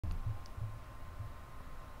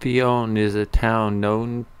Fion is a town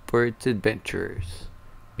known for its adventurers.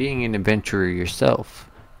 Being an adventurer yourself,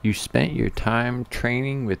 you spent your time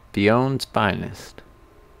training with Fion's finest.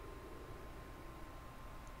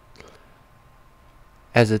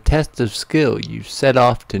 As a test of skill, you set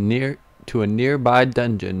off to a nearby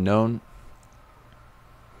dungeon known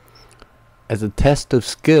as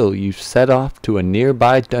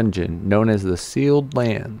the Sealed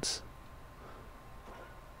Lands.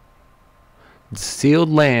 The Sealed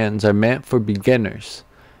Lands are meant for beginners.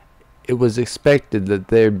 It was expected that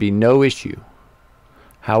there'd be no issue.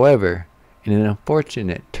 However, in an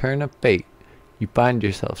unfortunate turn of fate, you find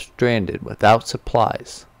yourself stranded without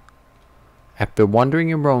supplies. After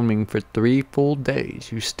wandering and roaming for 3 full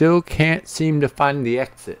days, you still can't seem to find the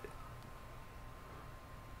exit.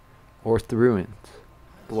 Or the ruins.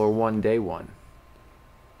 Floor 1, day 1.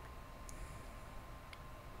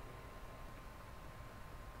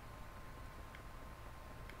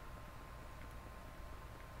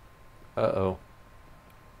 Uh-oh.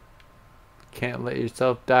 Can't let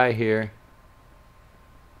yourself die here.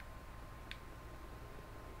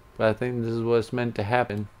 But I think this is what's meant to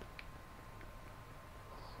happen.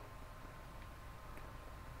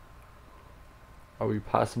 Are we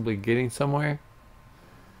possibly getting somewhere?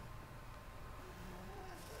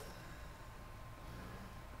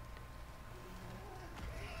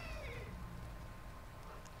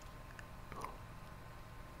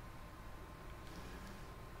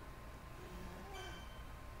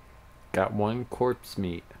 Got 1 corpse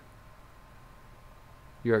meat.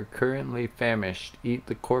 You are currently famished. Eat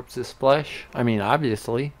the corpse's flesh? I mean,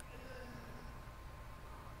 obviously.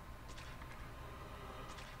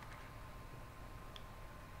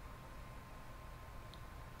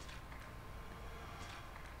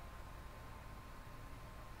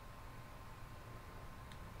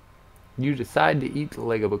 You decide to eat the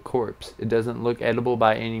leg of a corpse. It doesn't look edible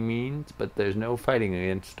by any means, but there's no fighting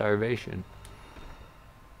against starvation.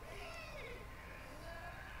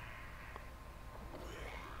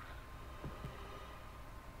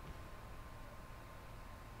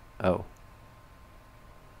 Oh.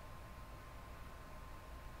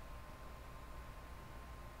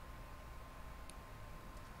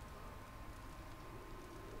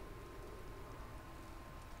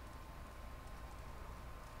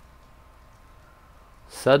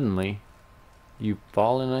 Suddenly, you've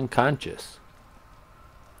fallen unconscious.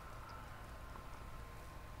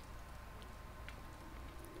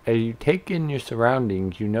 As you take in your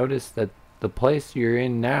surroundings, you notice that the place you're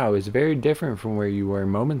in now is very different from where you were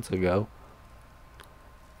moments ago.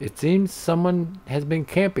 It seems someone has been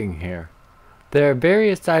camping here. There are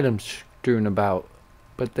various items strewn about,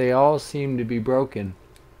 but they all seem to be broken.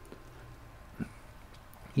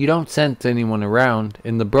 You don't sense anyone around,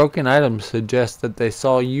 and the broken items suggest that they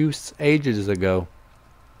saw use ages ago.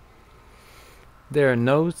 There are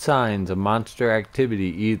no signs of monster activity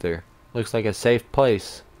either. Looks like a safe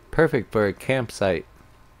place, perfect for a campsite.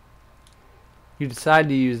 You decide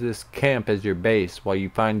to use this camp as your base while you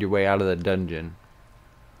find your way out of the dungeon.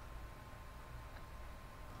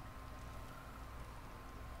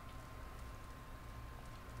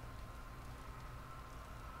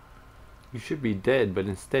 You should be dead, but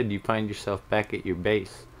instead you find yourself back at your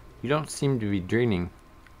base. You don't seem to be dreaming.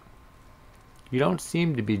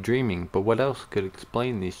 But what else could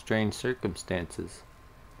explain these strange circumstances?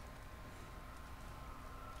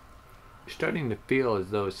 You're starting to feel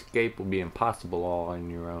as though escape will be impossible all on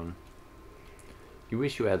your own. You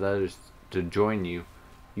wish you had others to join you.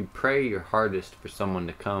 You pray your hardest for someone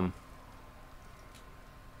to come.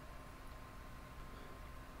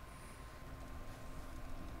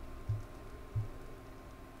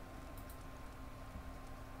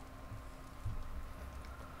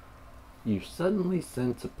 You suddenly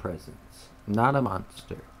sense a presence. Not a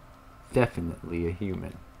monster. Definitely a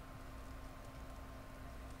human.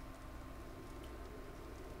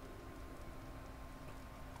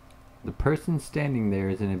 The person standing there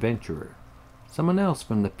is an adventurer. Someone else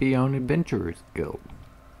from the Fion Adventurers Guild.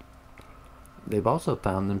 They've also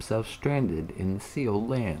found themselves stranded in the Sealed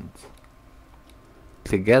Lands.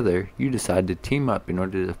 Together, you decide to team up in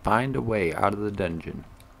order to find a way out of the dungeon.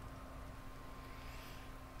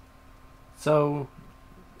 So,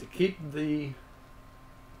 to keep the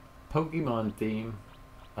Pokemon theme,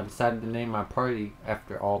 I decided to name my party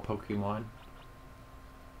after all Pokemon.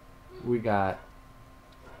 We got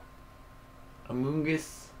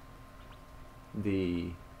Amoonguss, the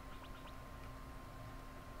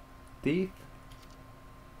Thief,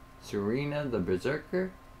 Serena the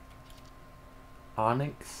Berserker,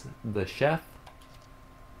 Onyx the Chef,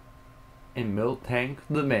 and Miltank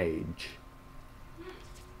the Mage.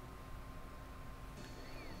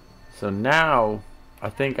 So now, I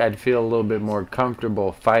think I'd feel a little bit more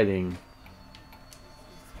comfortable fighting.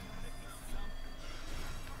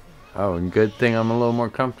 Oh, and good thing I'm a little more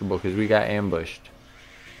comfortable because we got ambushed.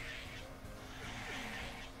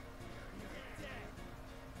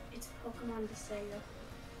 It's Pokemon to say.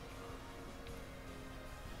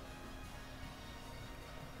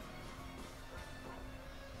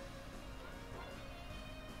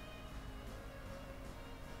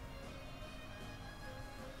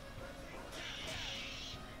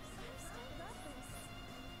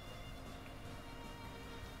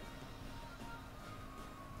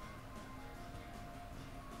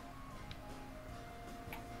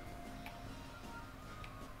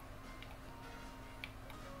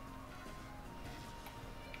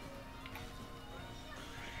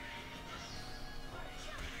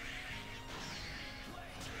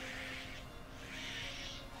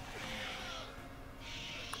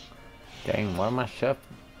 Dang, why am I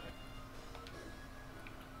shuffling?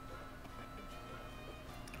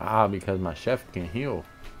 Ah, because my chef can heal.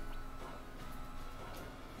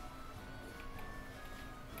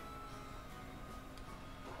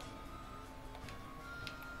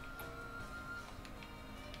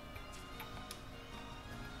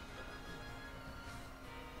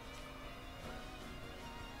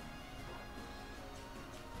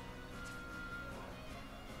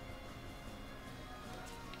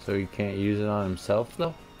 So he can't use it on himself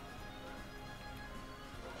though?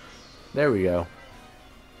 There we go.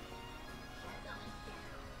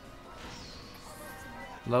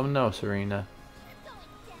 Let him know, Serena.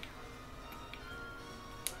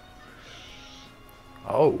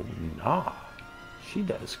 Oh, nah. She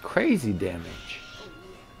does crazy damage.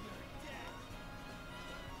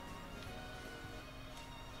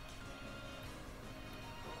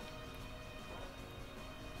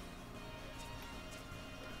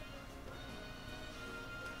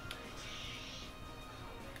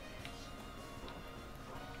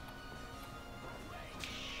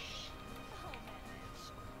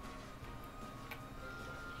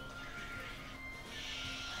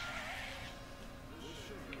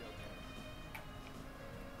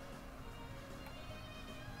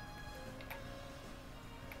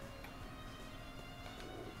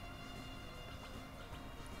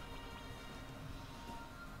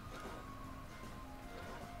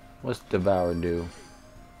 What's Devour do?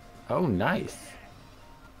 Oh, nice.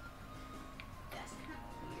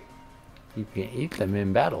 You can eat them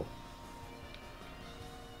in battle.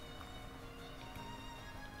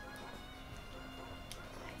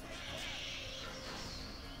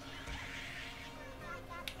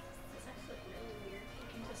 It's actually really weird. You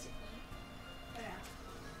can just eat. Yeah.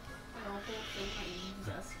 The whole thing that you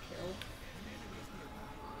just killed.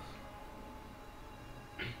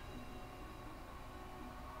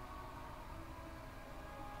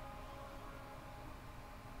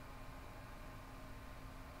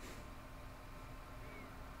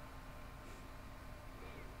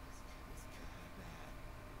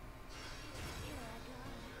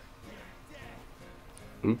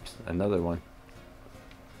 Oops, another one.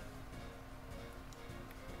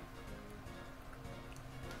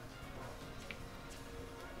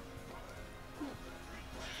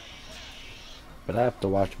 But I have to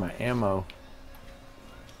watch my ammo.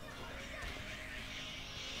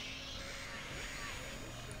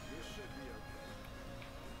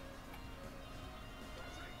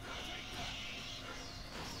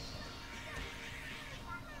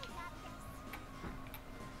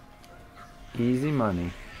 Easy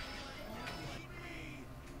money.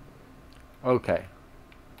 Okay.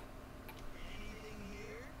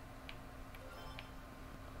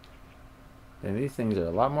 And these things are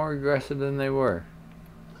a lot more aggressive than they were.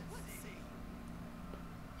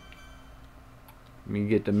 Me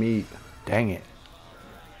get the meat. Dang it.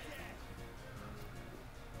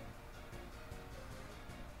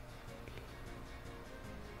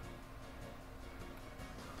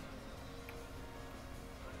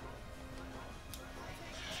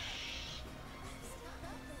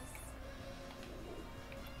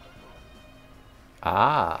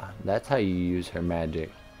 Ah, that's how you use her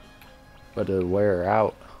magic. But it'll wear her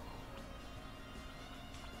out.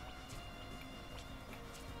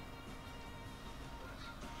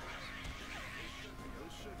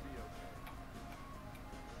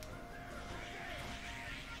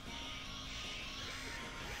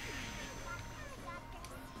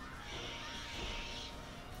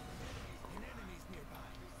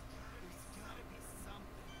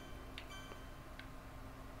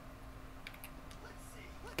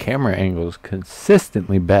 Camera angles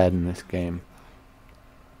consistently bad in this game.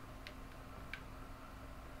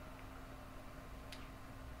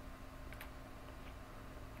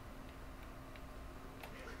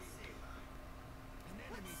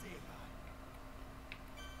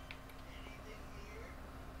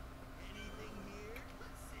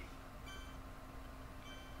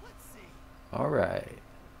 Alright.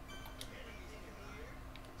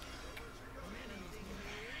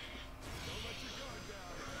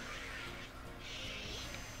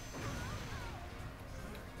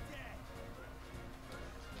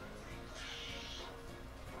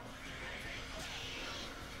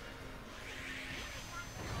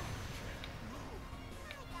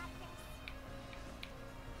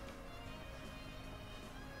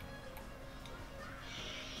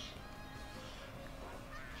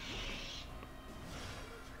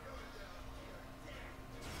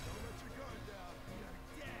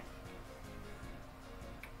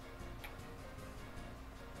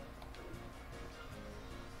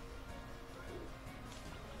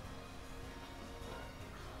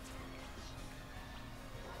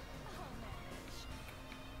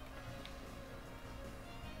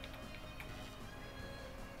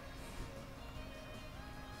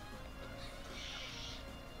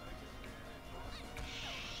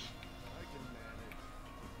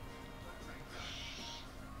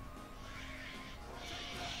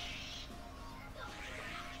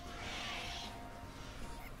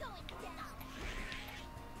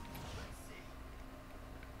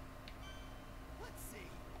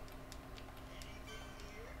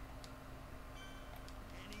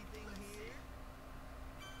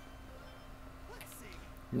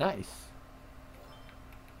 Nice.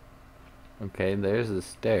 Okay, there's the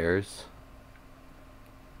stairs.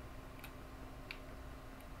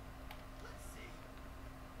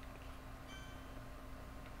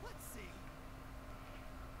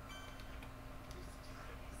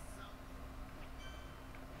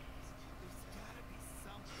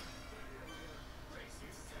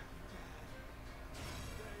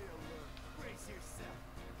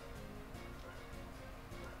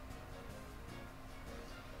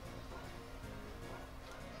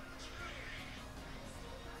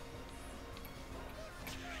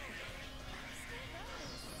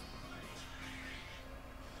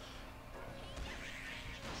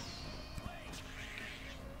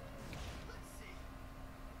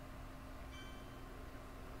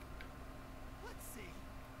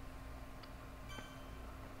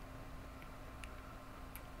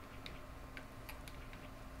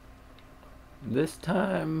 This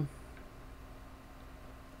time...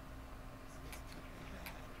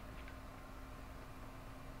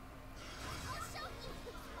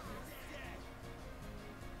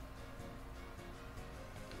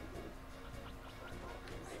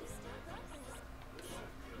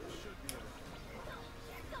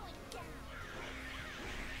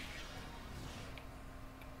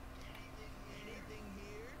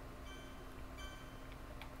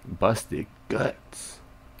 busted guts.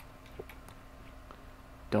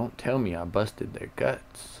 Don't tell me I busted their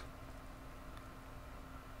guts.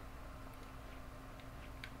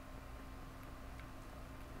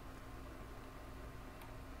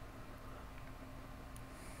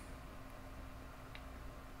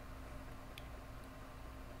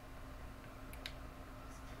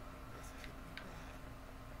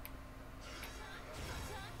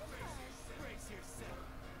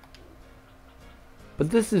 But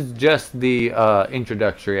this is just the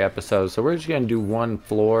introductory episode, so we're just going to do one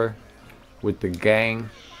floor with the gang.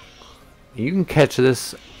 You can catch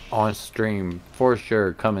this on stream for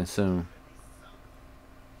sure, coming soon.